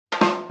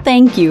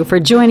Thank you for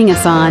joining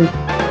us on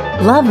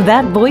Love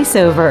That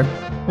Voiceover,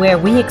 where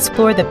we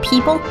explore the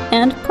people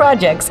and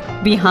projects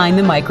behind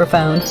the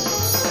microphone.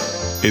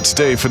 It's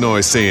Dave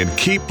Fennoy saying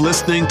keep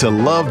listening to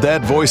Love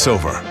That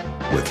Voiceover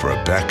with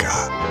Rebecca.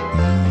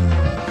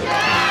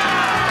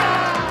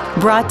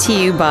 Brought to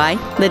you by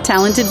the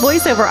talented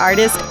voiceover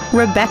artist,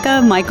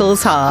 Rebecca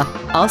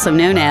Michaels-Haw, also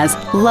known as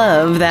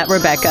Love That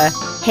Rebecca.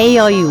 Hey,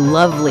 all you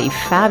lovely,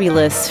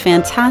 fabulous,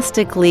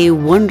 fantastically,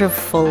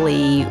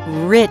 wonderfully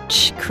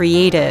rich,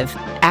 creative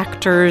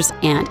actors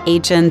and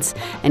agents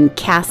and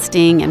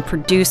casting and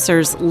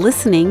producers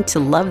listening to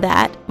Love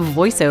That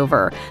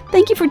Voiceover.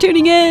 Thank you for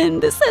tuning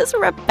in. This is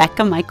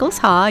Rebecca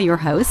Michaels-Haw, your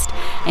host,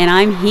 and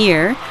I'm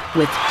here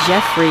with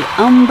Jeffrey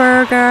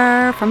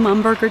Umberger from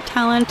Umberger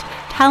Talent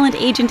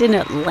agent in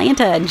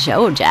Atlanta,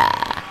 Georgia.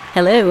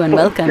 Hello and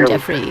welcome,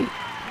 Jeffrey.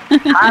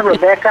 Hi,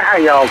 Rebecca. How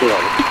y'all doing?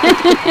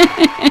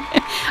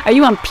 Are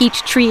you on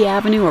Peachtree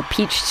Avenue or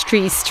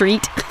Peachtree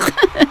Street?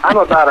 I'm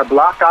about a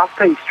block off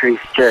Peachtree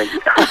Street.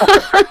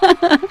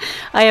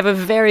 I have a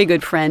very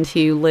good friend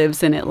who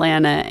lives in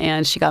Atlanta,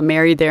 and she got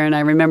married there, and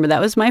I remember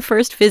that was my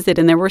first visit,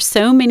 and there were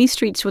so many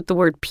streets with the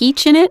word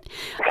peach in it.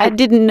 I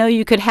didn't know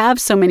you could have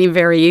so many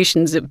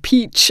variations of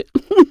peach.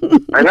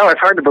 I know,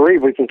 it's hard to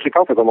believe we can keep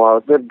up with them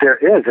all. There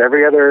is.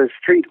 Every other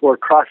street or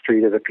cross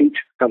street is a peach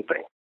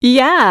something.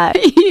 Yeah,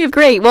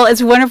 great. Well,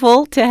 it's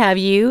wonderful to have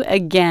you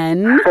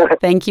again.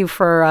 Thank you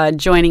for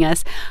joining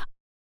us.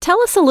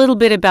 Tell us a little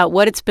bit about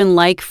what it's been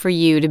like for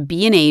you to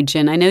be an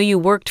agent. I know you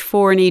worked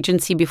for an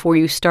agency before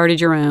you started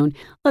your own.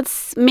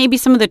 Let's maybe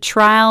some of the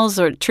trials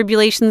or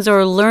tribulations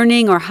or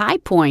learning or high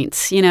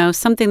points,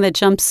 something that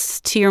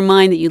jumps to your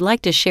mind that you'd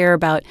like to share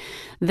about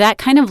that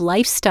kind of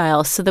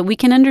lifestyle so that we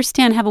can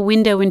understand, have a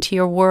window into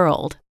your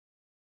world.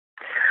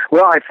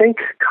 Well, I think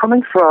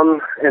coming from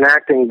an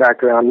acting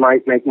background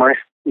might make my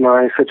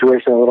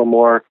situation a little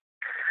more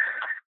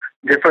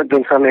different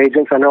than some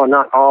agents. I know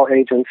not all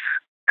agents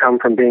come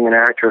from being an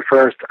actor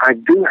first. I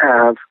do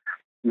have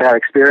that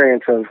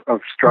experience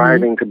of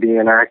striving to be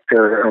an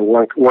actor or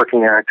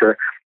working actor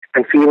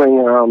and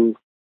feeling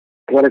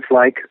what it's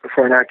like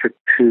for an actor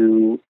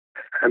to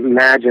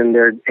imagine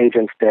their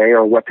agent's day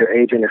or what their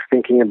agent is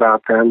thinking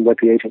about them, what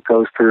the agent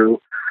goes through.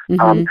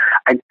 I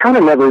kind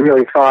of never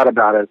really thought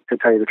about it, to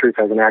tell you the truth,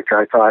 as an actor.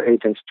 I thought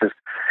agents just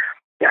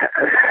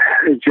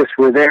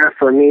were there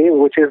for me,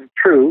 which is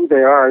true.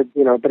 They are,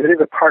 but it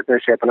is a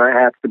partnership, and I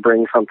have to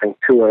bring something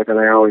to it, and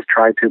I always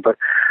try to. But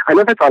I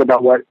never thought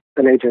about what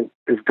an agent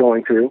is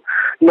going through,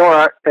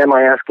 nor am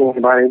I asking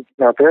anybody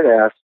out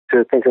there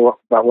to think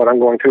about what I'm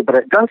going through. But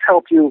it does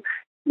help you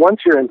once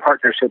you're in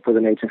partnership with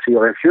an agency,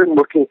 or if you're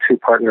looking to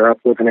partner up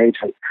with an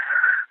agent,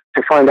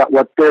 to find out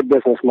what their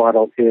business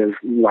model is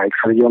like,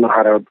 so you'll know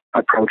how to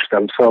approach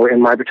them. So in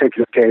my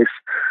particular case,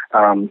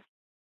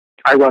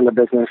 I run the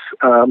business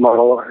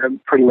model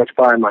pretty much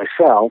by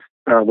myself,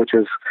 which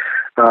is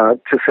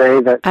to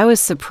say that... I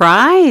was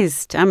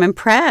surprised. I'm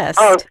impressed.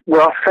 Oh,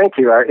 well, thank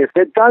you. If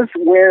it does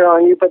wear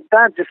on you, but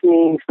that just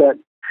means that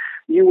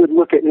you would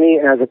look at me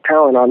as a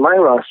talent on my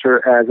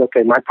roster as,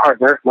 okay, my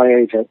partner, my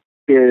agent,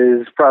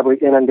 is probably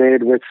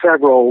inundated with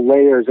several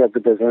layers of the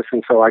business,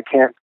 and so I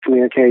can't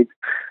communicate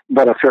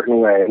but a certain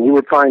way. And you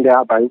would find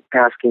out by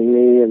asking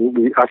me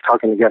and us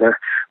talking together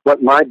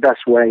what my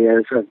best way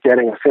is of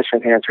getting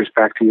efficient answers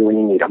back to you when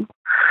you need them.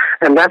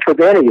 And that's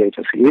with any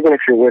agency, even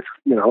if you're with,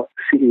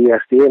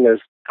 CESD and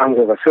there's tons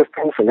of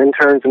assistants and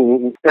interns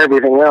and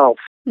everything else,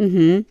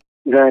 then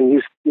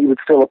you would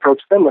still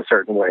approach them a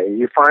certain way.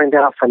 You find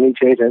out from each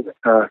agent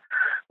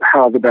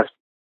how the best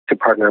to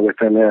partner with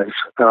them is.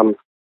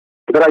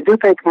 But I do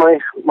think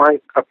my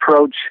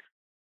approach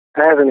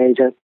as an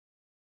agent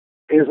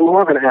is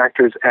more of an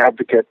actor's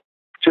advocate,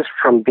 just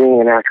from being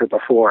an actor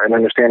before and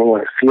understanding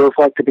what it feels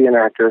like to be an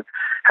actor,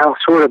 how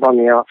sort of on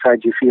the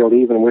outside you feel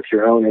even with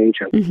your own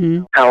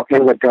agent, how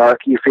in the dark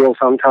you feel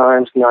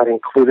sometimes, not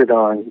included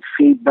on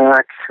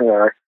feedback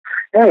or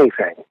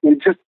anything.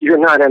 You're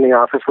not in the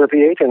office with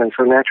the agent, and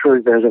so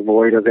naturally there's a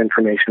void of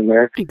information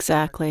there.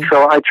 Exactly.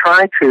 So I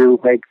try to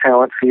make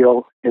talent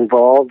feel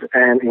involved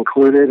and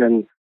included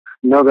and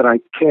know that I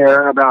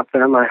care about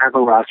them. I have a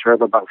roster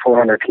of about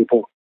 400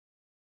 people.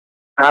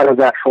 Out of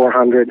that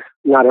 400,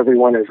 not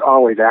everyone is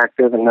always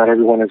active and not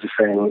everyone is the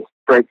same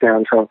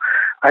breakdown. So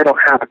I don't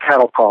have a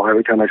cattle call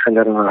every time I send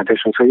out an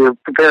audition. So you're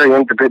very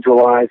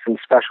individualized and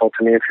special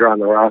to me if you're on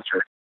the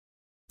roster.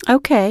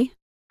 Okay.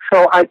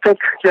 So I think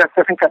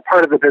that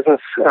part of the business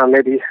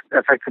maybe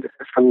affected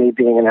from me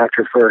being an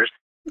actor first.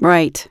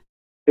 Right.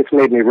 It's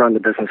made me run the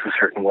business a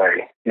certain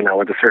way,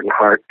 with a certain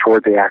heart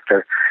toward the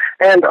actor.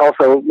 And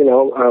also,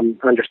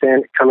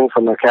 understand, coming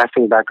from a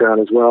casting background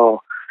as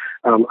well,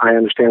 I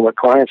understand what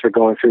clients are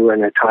going through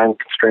and their time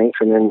constraints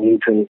and their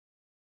needs and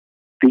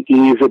the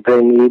ease that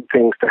they need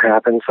things to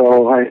happen.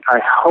 So I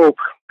hope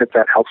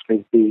that helps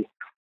me be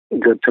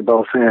good to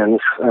both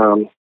ends.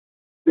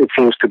 It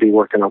seems to be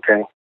working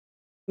okay.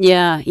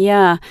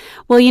 Yeah.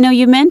 Well,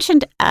 you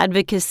mentioned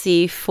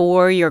advocacy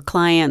for your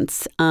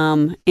clients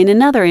in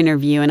another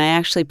interview, and I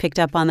actually picked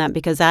up on that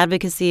because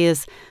advocacy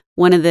is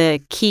one of the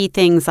key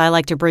things I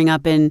like to bring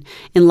up in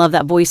Love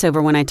That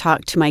Voiceover when I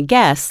talk to my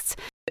guests.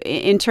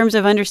 In terms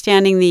of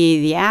understanding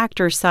the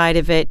actor side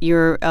of it,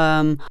 you're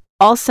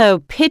also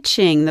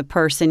pitching the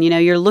person.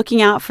 You're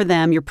looking out for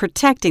them, you're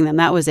protecting them.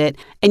 That was it.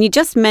 And you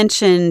just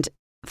mentioned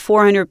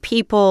 400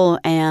 people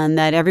and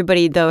that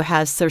everybody, though,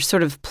 has their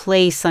sort of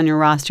place on your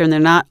roster, and they're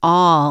not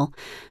all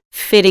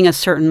fitting a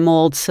certain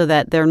mold so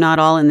that they're not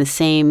all in the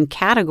same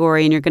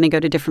category, and you're going to go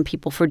to different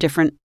people for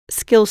different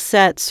skill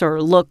sets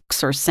or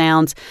looks or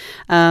sounds.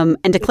 And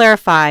to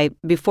clarify,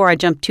 before I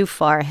jump too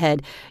far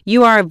ahead,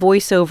 you are a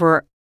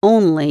voiceover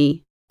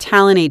only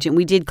talent agent.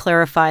 We did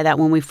clarify that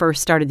when we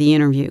first started the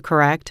interview,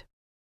 correct?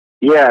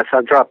 Yes,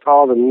 I've dropped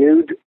all the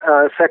nude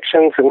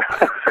sections, and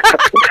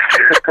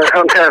I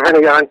don't have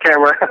any on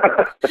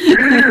camera.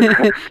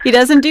 He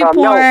doesn't do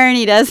porn. No,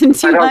 he doesn't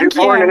do on camera.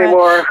 Porn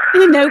anymore.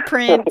 No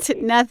print,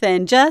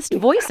 nothing, just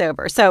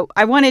voiceover. So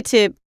I wanted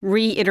to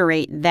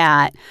reiterate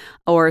that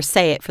or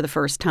say it for the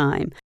first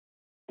time.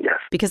 Yes.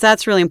 Because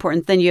that's really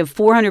important. Then you have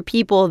 400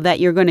 people that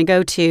you're going to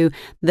go to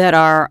that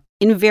are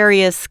in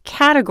various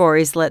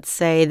categories, let's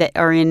say, that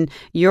are in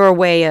your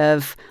way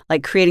of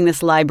like creating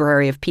this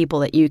library of people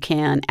that you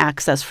can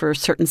access for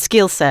certain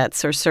skill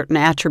sets or certain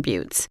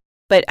attributes.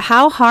 But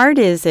how hard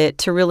is it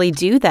to really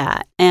do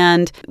that?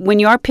 And when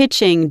you are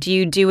pitching, do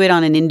you do it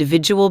on an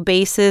individual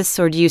basis,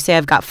 or do you say,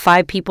 I've got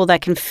 5 people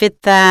that can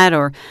fit that,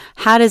 or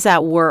how does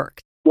that work?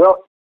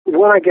 Well,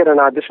 when I get an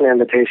audition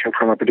invitation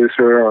from a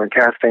producer or a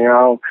casting,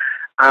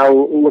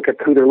 I'll look at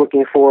who they're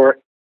looking for.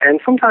 And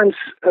sometimes,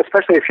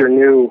 especially if you're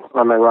new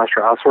on my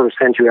roster, I'll sort of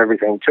send you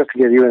everything just to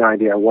give you an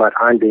idea of what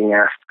I'm being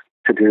asked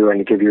to do and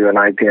to give you an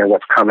idea of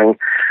what's coming.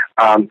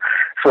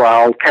 So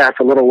I'll cast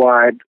a little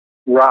wide,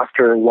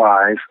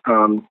 roster-wise,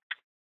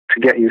 to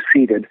get you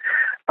seated.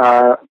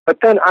 But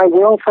then I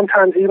will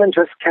sometimes even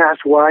just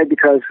cast wide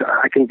because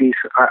I can be,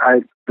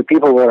 the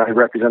people that I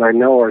represent I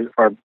know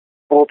are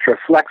ultra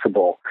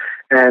flexible,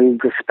 and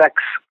the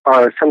specs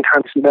are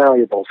sometimes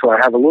malleable. So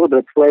I have a little bit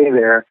of play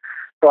there.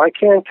 So I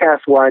can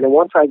cast wide, and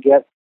once I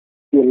get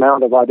the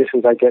amount of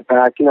auditions I get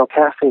back,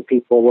 casting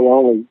people will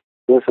only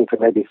listen to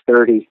maybe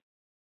 30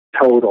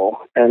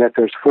 total. And if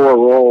there's 4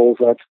 roles,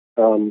 that's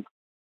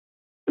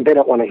they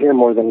don't want to hear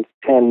more than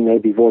 10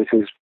 maybe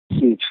voices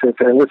each. So if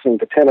they're listening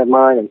to 10 of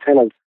mine and 10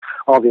 of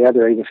all the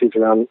other agencies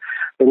around,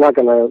 they're not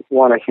going to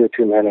want to hear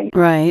too many.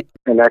 Right.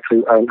 And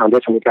actually, an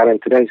audition we got in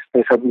today,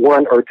 they said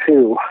 1 or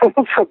 2.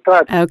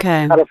 But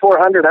okay. Out of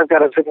 400, I've got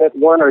to submit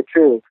 1 or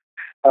 2.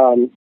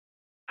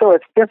 So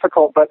it's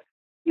difficult, but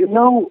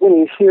when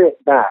you hear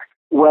it back,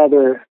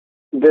 whether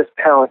this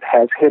talent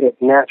has hit it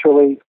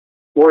naturally,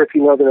 or if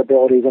you know their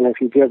abilities, and if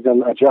you give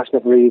them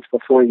adjustment reads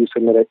before you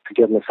submit it to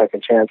give them a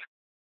second chance,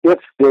 if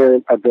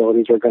their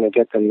abilities are going to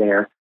get them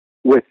there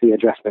with the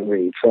adjustment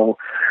read. So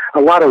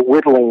a lot of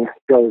whittling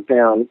goes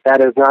down.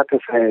 That is not to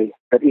say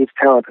that each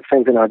talent that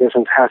sings in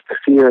auditions has to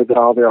fear that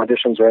all their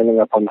auditions are ending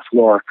up on the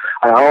floor.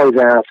 I always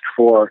ask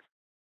for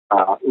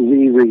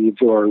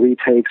rereads or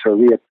retakes or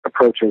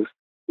reapproaches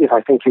if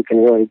I think you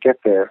can really get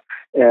there.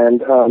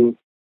 And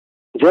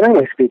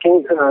generally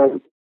speaking,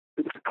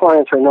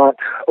 clients are not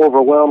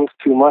overwhelmed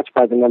too much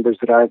by the numbers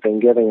that I've been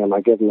giving them.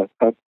 I give them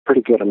a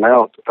pretty good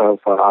amount of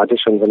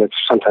auditions, and it's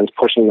sometimes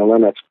pushing the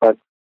limits. But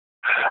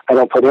I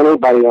don't put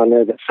anybody on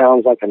there that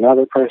sounds like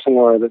another person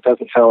or that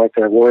doesn't sound like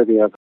they're worthy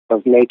of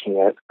making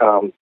it.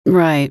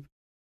 Right.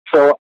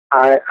 So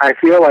I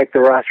feel like the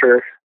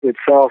roster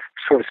itself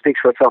sort of speaks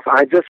for itself.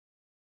 I just,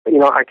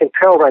 I can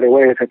tell right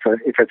away if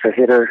it's a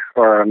hitter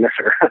or a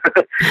misser.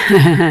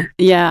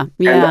 Yeah.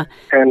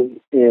 And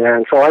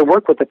so I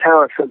work with the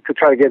talent to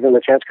try to give them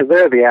a chance because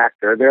they're the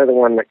actor. They're the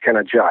one that can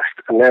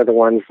adjust, and they're the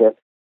ones that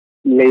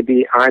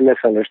maybe I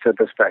misunderstood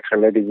the specs, or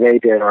maybe they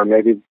did, or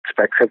maybe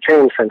specs have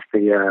changed since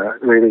the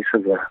release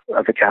of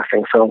the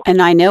casting. So, and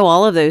I know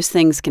all of those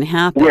things can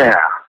happen. Yeah.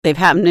 They've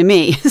happened to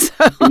me. So.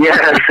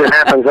 Yes, it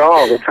happens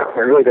all the time. It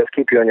really does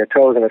keep you on your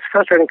toes, and it's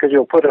frustrating because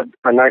you'll put a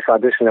nice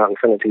audition out and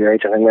send it to your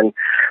agent, and then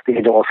the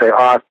agent will say,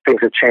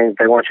 things have changed.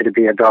 They want you to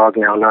be a dog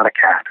now, not a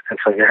cat. And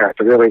so you have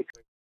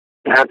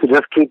to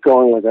just keep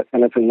going with it,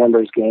 and it's a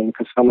numbers game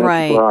because so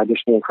many people are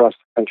auditioning across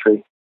the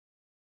country.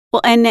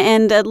 Well,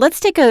 and let's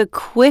take a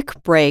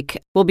quick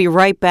break. We'll be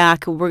right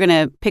back. We're going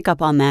to pick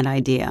up on that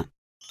idea.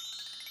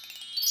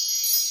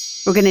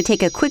 We're going to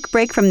take a quick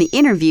break from the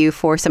interview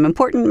for some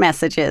important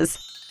messages.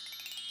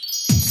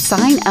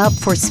 Sign up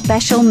for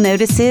special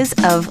notices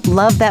of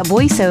Love That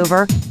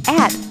Voiceover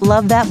at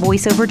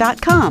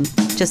lovethatvoiceover.com.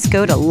 Just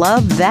go to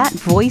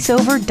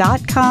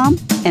lovethatvoiceover.com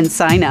and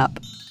sign up.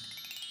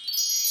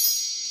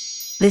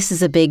 This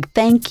is a big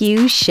thank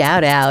you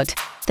shout out.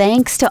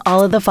 Thanks to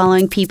all of the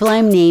following people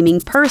I'm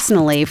naming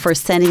personally for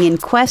sending in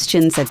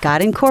questions that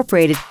got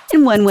incorporated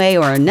in one way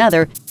or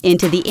another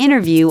into the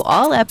interview,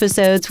 all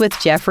episodes with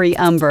Jeffrey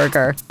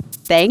Umberger.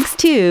 Thanks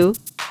to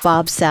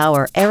Bob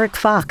Sauer, Eric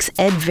Fox,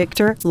 Ed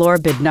Victor, Laura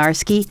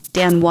Bednarski,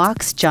 Dan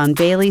Walks, John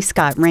Bailey,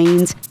 Scott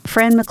Rains,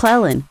 Fran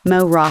McClellan,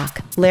 Mo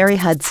Rock, Larry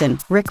Hudson,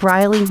 Rick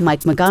Riley,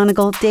 Mike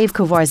McGonigal, Dave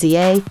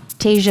Courvoisier,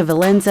 Tasia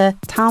Valenza,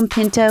 Tom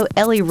Pinto,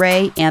 Ellie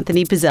Ray,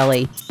 Anthony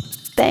Pizzelli.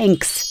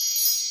 Thanks.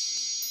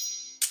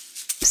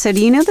 So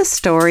do you know the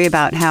story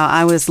about how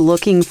I was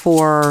looking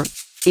for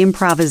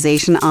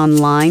improvisation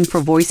online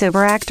for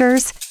voiceover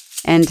actors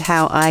and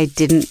how I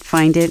didn't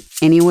find it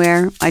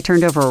anywhere? I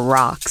turned over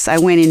rocks. I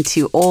went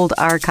into old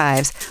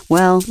archives.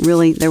 Well,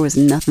 really, there was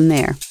nothing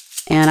there.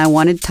 And I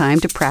wanted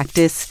time to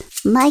practice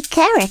my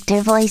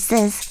character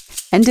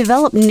voices and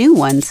develop new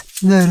ones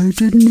that I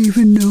didn't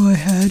even know I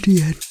had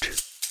yet.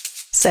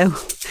 So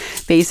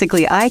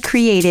basically, I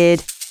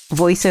created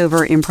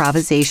voiceover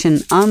improvisation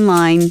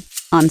online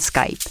on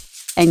Skype.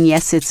 And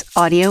yes, it's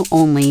audio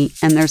only,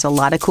 and there's a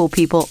lot of cool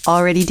people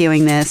already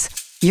doing this.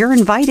 You're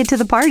invited to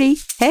the party.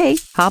 Hey,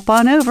 hop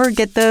on over,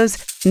 get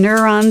those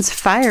neurons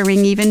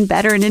firing even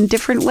better and in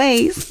different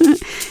ways.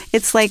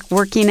 It's like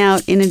working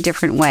out in a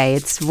different way.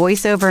 It's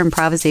voiceover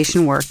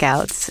improvisation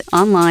workouts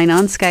online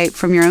on Skype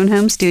from your own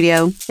home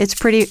studio. It's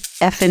pretty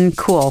effing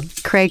cool.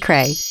 Cray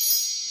cray.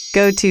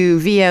 Go to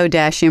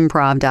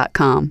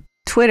vo-improv.com.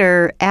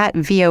 Twitter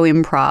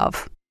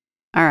 @voimprov.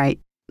 All right,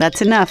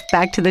 that's enough.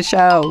 Back to the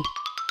show.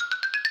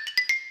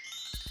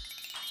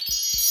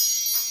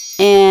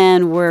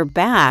 And we're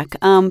back.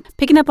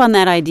 Picking up on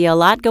that idea, a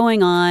lot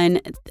going on.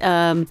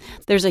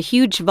 There's a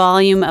huge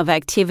volume of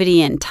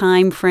activity and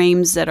time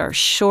frames that are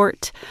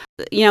short.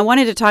 I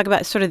wanted to talk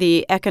about sort of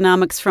the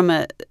economics from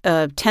a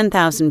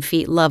 10,000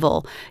 feet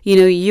level.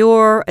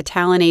 You're a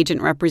talent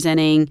agent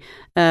representing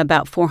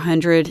about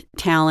 400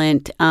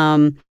 talent.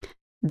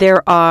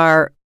 There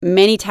are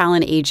many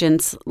talent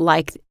agents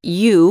like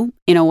you,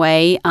 in a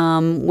way,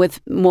 with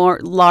more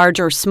large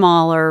or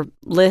smaller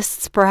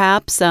lists,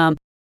 perhaps. And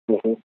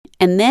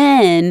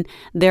then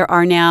there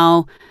are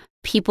now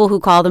people who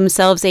call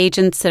themselves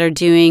agents that are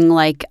doing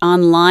like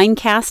online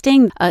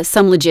casting,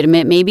 some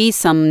legitimate, maybe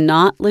some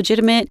not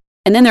legitimate.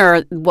 And then there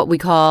are what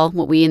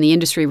we in the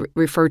industry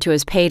refer to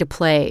as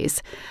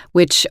pay-to-plays,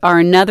 which are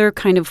another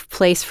kind of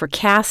place for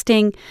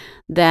casting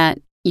that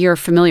you're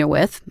familiar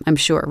with, I'm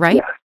sure,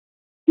 right?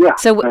 Yeah.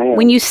 So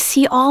when you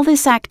see all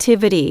this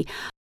activity,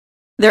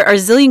 there are a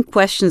zillion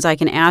questions I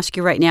can ask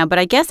you right now, but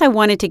I guess I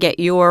wanted to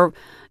get your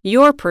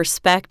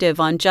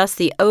perspective on just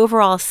the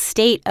overall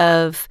state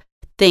of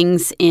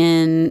things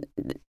in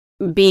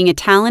being a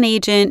talent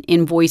agent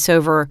in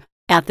voiceover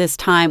at this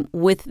time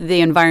with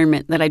the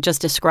environment that I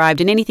just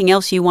described, and anything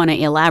else you want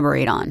to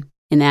elaborate on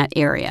in that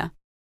area.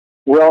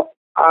 Well,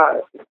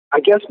 I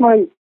guess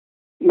my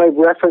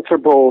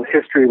referenceable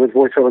history with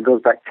voiceover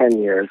goes back 10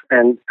 years,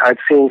 and I've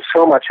seen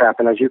so much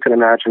happen, as you can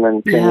imagine,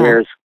 in 10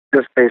 years,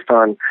 just based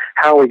on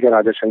how we get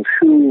auditions,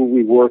 who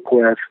we work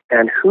with,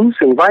 and who's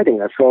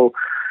inviting us. So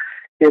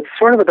it's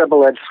sort of a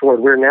double-edged sword.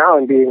 We're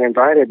now being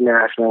invited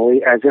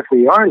nationally as if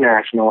we are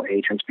national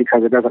agents,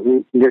 because it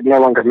no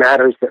longer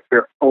matters that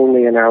we're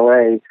only in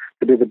LA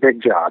to do the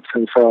big jobs.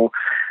 And so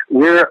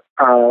we're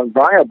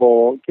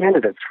viable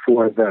candidates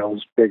for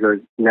those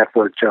bigger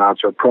network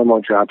jobs or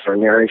promo jobs or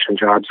narration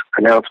jobs,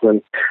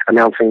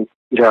 announcing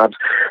jobs.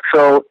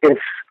 So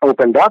it's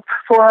opened up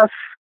for us,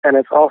 and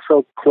it's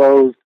also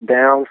closed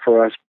down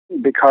for us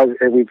because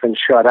we've been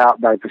shut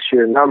out by the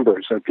sheer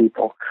numbers of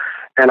people.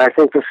 And I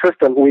think the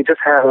system, we just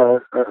had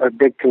a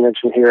big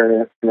convention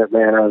here in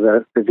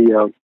Atlanta, the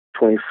VO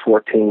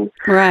 2014.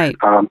 Right.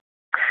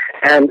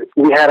 And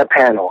we had a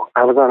panel.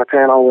 I was on a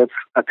panel with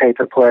a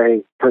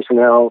pay-to-play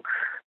personnel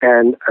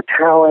and a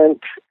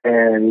talent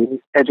and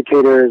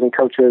educators and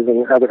coaches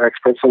and other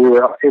experts. So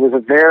it was a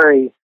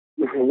very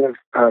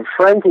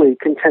friendly,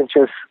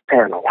 contentious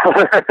panel.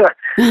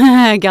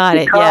 Got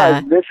it,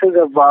 because this is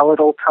a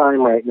volatile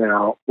time right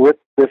now with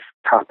this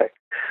topic.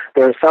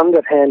 There are some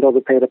that handle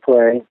the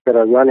pay-to-play, that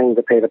are running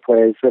the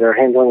pay-to-plays, that are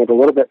handling it a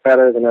little bit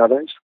better than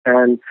others.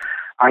 And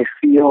I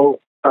feel,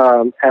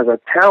 as a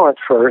talent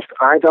first,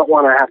 I don't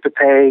want to have to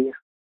pay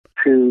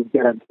to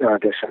get an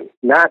audition.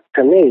 That,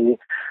 to me,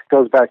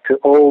 goes back to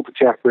old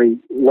Jeffrey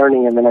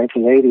learning in the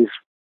 1980s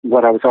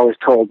what I was always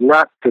told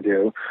not to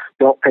do.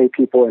 Don't pay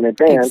people in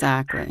advance.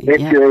 Exactly.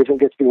 If your agent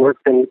gets you work,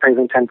 then you pay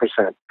them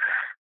 10%.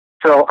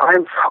 So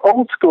I'm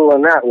old school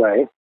in that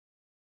way.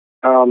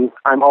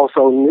 I'm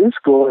also new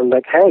school in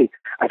like, hey,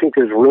 I think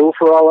there's room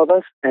for all of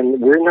us, and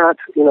we're not,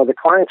 the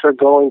clients are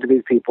going to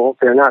these people.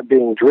 They're not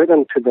being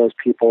driven to those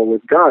people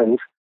with guns.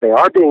 They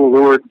are being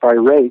lured by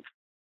rates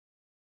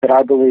that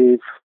I believe,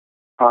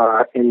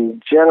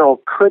 in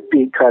general, could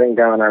be cutting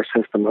down our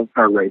system of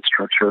our rate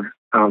structure.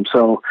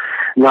 So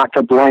not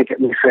to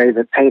blanketly say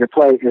that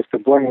pay-to-play is to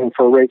blame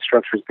for rate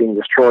structures being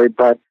destroyed,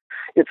 but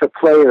it's a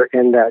player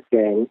in that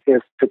game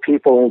if the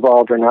people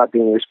involved are not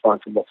being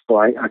responsible. So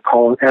I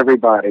call on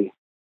everybody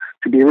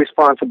to be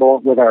responsible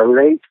with our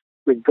rates,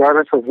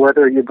 regardless of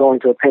whether you're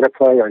going to a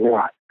pay-to-play or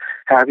not.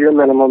 Have your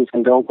minimums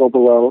and don't go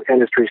below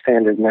industry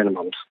standard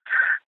minimums.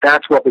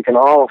 That's what we can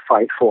all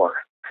fight for.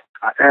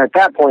 At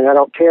that point, I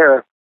don't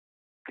care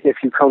if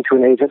you come to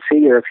an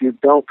agency or if you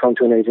don't come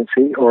to an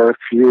agency, or if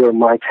you are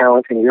my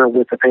talent and you're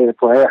with the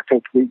pay-to-play. I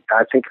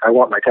think I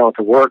want my talent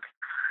to work.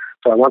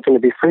 So I want them to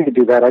be free to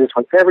do that. I just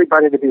want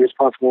everybody to be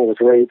responsible with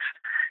rates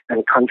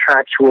and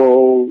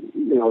contractual,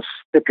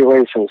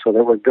 stipulations so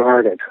that we're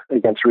guarded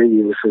against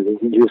reuse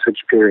and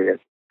usage period.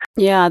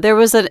 Yeah, I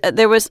was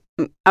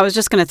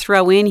just going to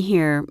throw in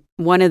here,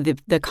 one of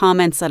the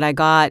comments that I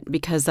got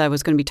because I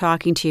was going to be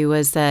talking to you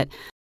was that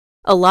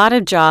a lot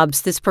of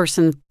jobs this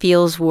person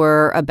feels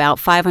were about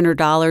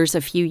 $500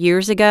 a few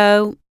years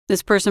ago.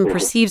 This person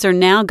perceives are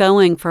now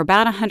going for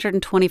about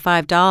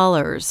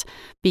 $125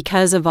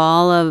 because of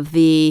all of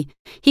he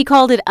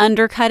called it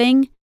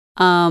undercutting.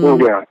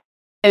 Yeah.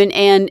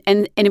 And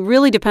it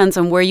really depends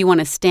on where you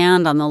want to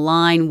stand on the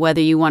line,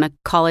 whether you want to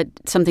call it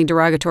something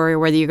derogatory or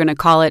whether you're going to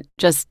call it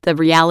just the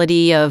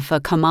reality of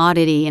a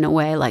commodity in a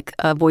way, like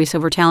a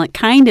voiceover talent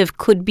kind of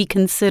could be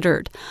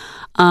considered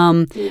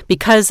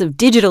because of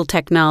digital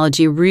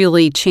technology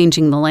really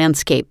changing the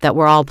landscape that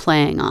we're all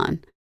playing on.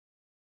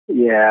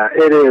 Yeah,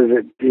 it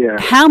is. Yeah.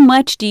 How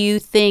much do you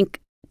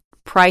think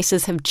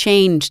prices have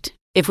changed,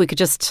 if we could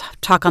just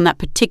talk on that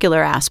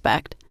particular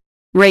aspect?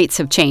 Rates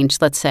have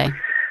changed, let's say.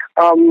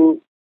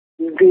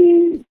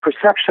 The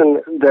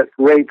perception that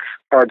rates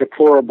are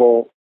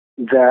deplorable,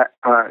 that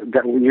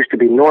used to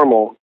be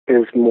normal,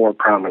 is more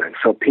prominent.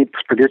 So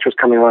producers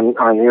coming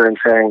on here and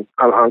saying,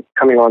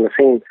 coming on the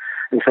scene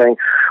and saying,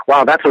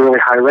 "Wow, that's a really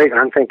high rate." And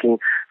I'm thinking,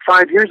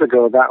 5 years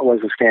ago that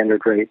was a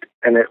standard rate,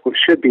 and it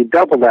should be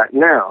double that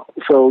now.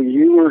 So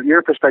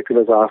your perspective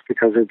is off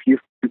because if you're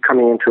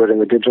coming into it in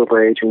the digital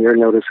age and you're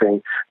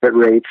noticing that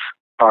rates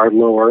are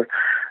lower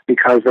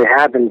because they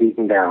have been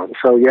beaten down.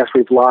 So yes,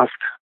 we've lost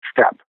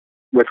step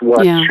with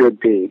what should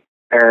be.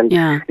 And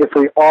if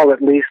we all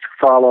at least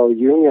follow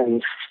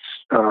union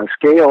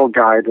scale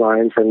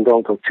guidelines and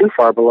don't go too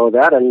far below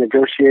that and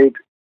negotiate,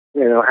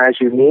 as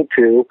you need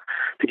to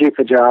keep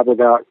the job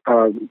without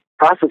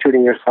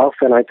prostituting yourself,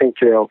 then I think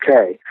you're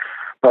okay.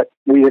 But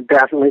we have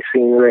definitely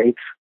seen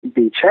rates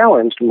be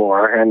challenged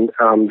more, and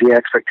the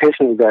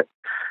expectation that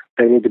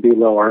they need to be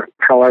lower.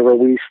 However,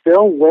 we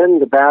still win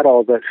the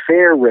battle that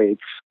fair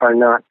rates are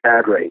not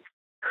bad rates.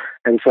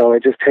 And so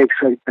it just takes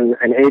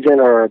an agent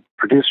or a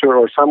producer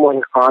or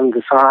someone on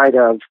the side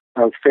of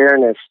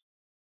fairness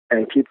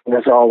and keeping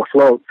us all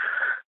afloat,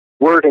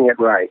 wording it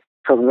right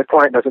so that the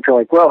client doesn't feel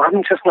like, well,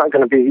 I'm just not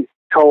going to be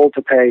told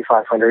to pay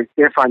 $500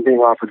 if I'm being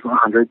offered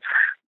 $100.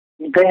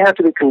 They have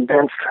to be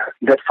convinced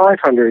that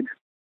 $500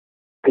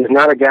 is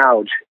not a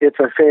gouge. It's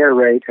a fair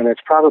rate, and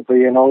it's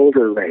probably an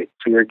older rate.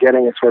 So you're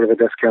getting a sort of a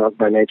discount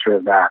by nature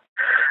of that.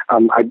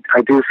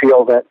 I do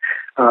feel that,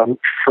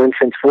 for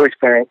instance,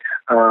 VoiceBank,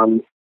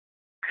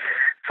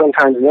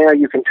 sometimes there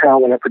you can tell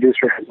when a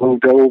producer has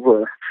moved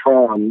over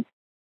from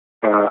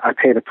a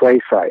pay-to-play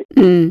site.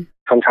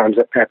 Sometimes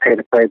at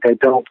pay-to-play, they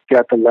don't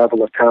get the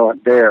level of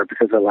talent there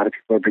because a lot of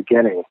people are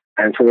beginning,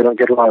 and so they don't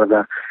get a lot of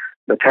the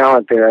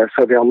talent there.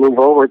 So they'll move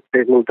over.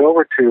 They've moved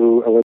over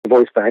to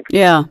VoiceBank.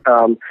 Yeah.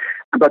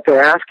 But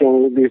they're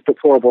asking these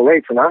deplorable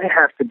rates, and I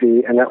have to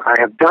be, and I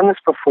have done this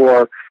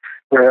before,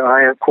 where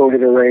I have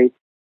quoted a rate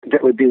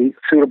that would be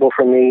suitable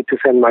for me to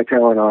send my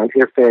talent on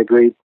if they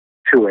agreed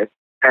to it.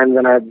 And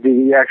then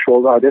the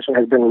actual audition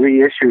has been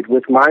reissued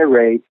with my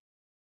rate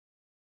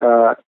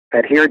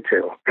adhered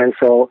to. And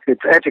so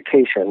it's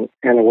education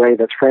in a way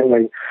that's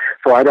friendly.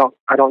 So I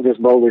don't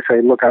just boldly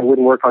say, look, I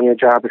wouldn't work on your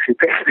job if you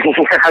paid me.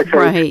 I say,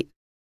 right.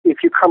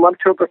 If you come up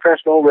to a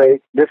professional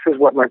rate, this is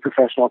what my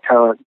professional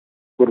talent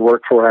would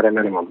work for at a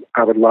minimum.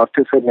 I would love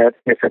to submit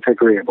if it's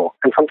agreeable.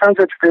 And sometimes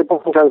it's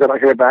agreeable, sometimes I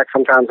don't hear back,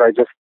 sometimes I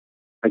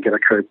get a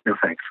curt no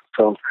thanks.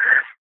 So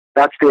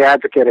that's the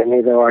advocate in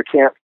me, though. I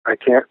can't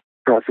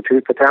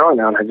prostitute the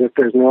talent out.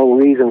 There's no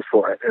reason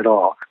for it at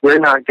all. We're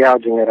not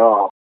gouging at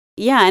all.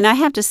 Yeah, and I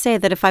have to say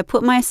that if I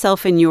put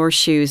myself in your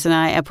shoes and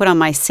I put on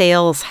my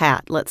sales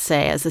hat, let's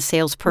say, as a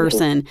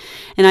salesperson,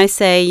 and I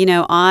say,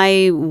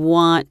 I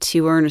want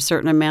to earn a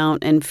certain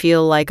amount and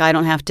feel like I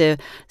don't have to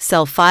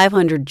sell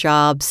 500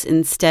 jobs.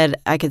 Instead,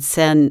 I could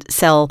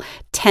sell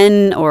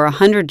 10 or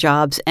 100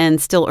 jobs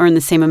and still earn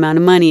the same amount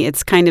of money.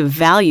 It's kind of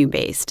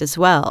value-based as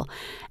well.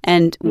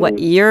 And what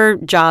your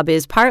job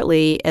is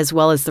partly, as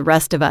well as the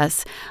rest of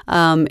us,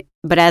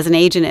 but as an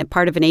agent,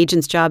 part of an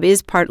agent's job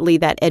is partly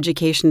that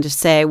education to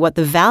say what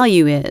the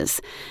value is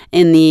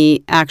in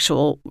the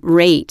actual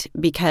rate,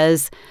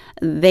 because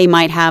they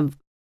might have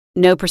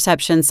no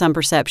perception, some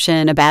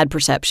perception, a bad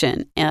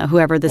perception,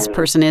 whoever this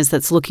person is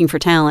that's looking for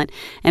talent.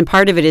 And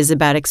part of it is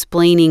about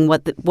explaining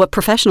what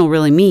professional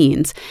really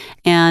means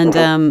and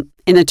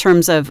in the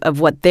terms of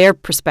what their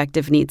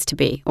perspective needs to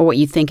be or what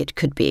you think it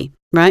could be,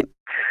 right?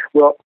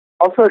 Well,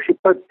 also, if you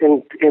put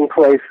in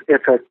place,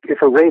 if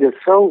a rate is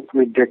so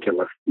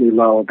ridiculously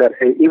low that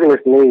even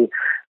with me,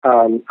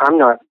 I'm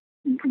not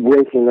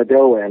raking the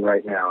dough in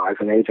right now as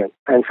an agent.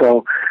 And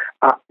so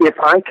if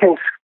I can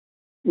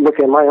look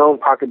at my own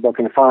pocketbook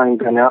and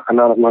find an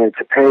amount of money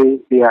to pay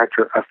the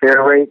actor a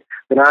fair rate,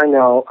 then I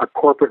know a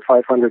corporate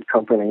 500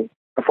 company,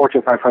 a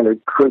Fortune 500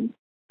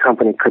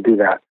 company could do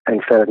that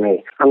instead of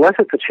me. Unless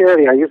it's a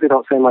charity, I usually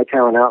don't send my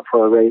talent out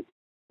for a rate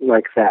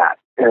like that.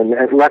 And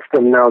it lets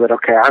them know that,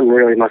 okay, I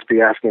really must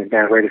be asking a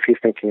bad rate if he's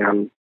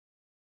thinking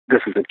this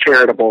is a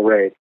charitable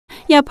rate.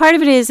 Yeah, part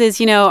of it is,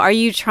 are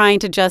you trying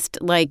to just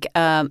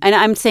and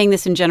I'm saying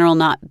this in general,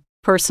 not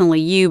personally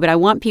you, but I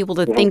want people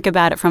to think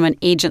about it from an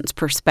agent's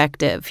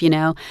perspective,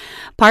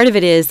 Part of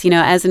it is,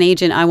 as an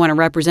agent, I want to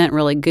represent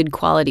really good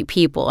quality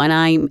people, and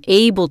I'm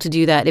able to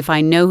do that if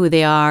I know who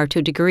they are to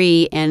a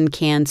degree and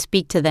can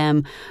speak to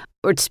them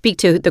or speak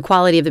to the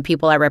quality of the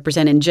people I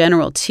represent in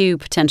general to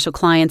potential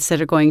clients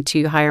that are going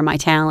to hire my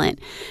talent.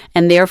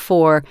 And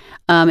therefore,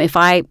 if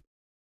I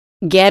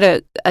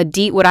get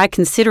what I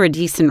consider a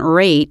decent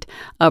rate,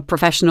 a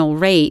professional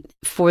rate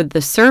for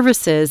the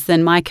services,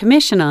 then my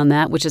commission on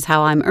that, which is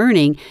how I'm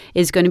earning,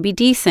 is going to be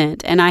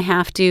decent. And I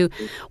have to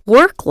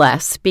work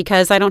less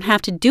because I don't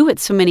have to do it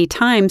so many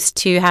times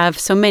to have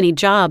so many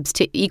jobs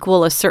to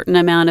equal a certain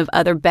amount of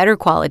other better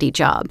quality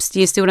jobs. Do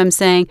you see what I'm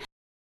saying?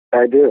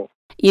 I do.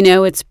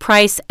 It's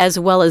price as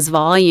well as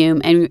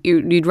volume, and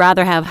you'd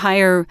rather have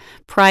higher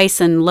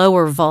price and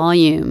lower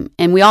volume,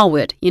 and we all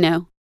would,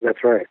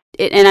 That's right.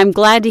 And I'm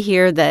glad to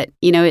hear that,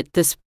 at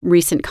this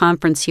recent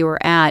conference you were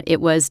at,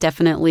 it was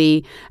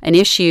definitely an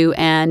issue,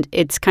 and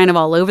it's kind of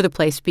all over the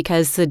place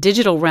because the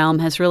digital realm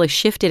has really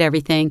shifted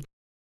everything,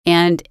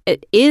 and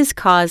it is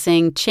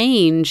causing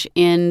change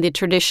in the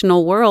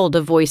traditional world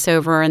of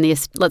voiceover and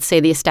let's say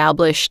the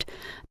established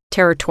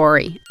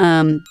territory,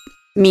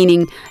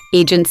 meaning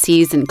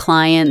agencies and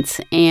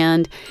clients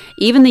and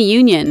even the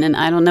union. And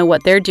I don't know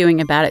what they're doing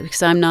about it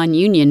because I'm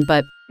non-union,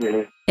 but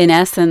in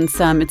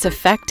essence, it's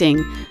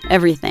affecting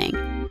everything.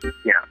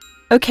 Yeah.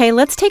 Okay,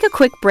 let's take a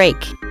quick break.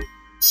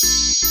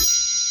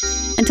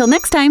 Until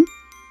next time,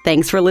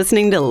 thanks for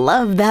listening to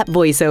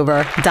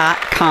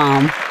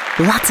LoveThatVoiceover.com.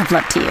 Lots of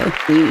love to you,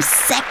 you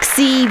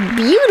sexy,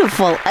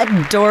 beautiful,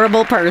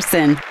 adorable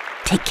person.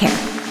 Take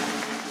care.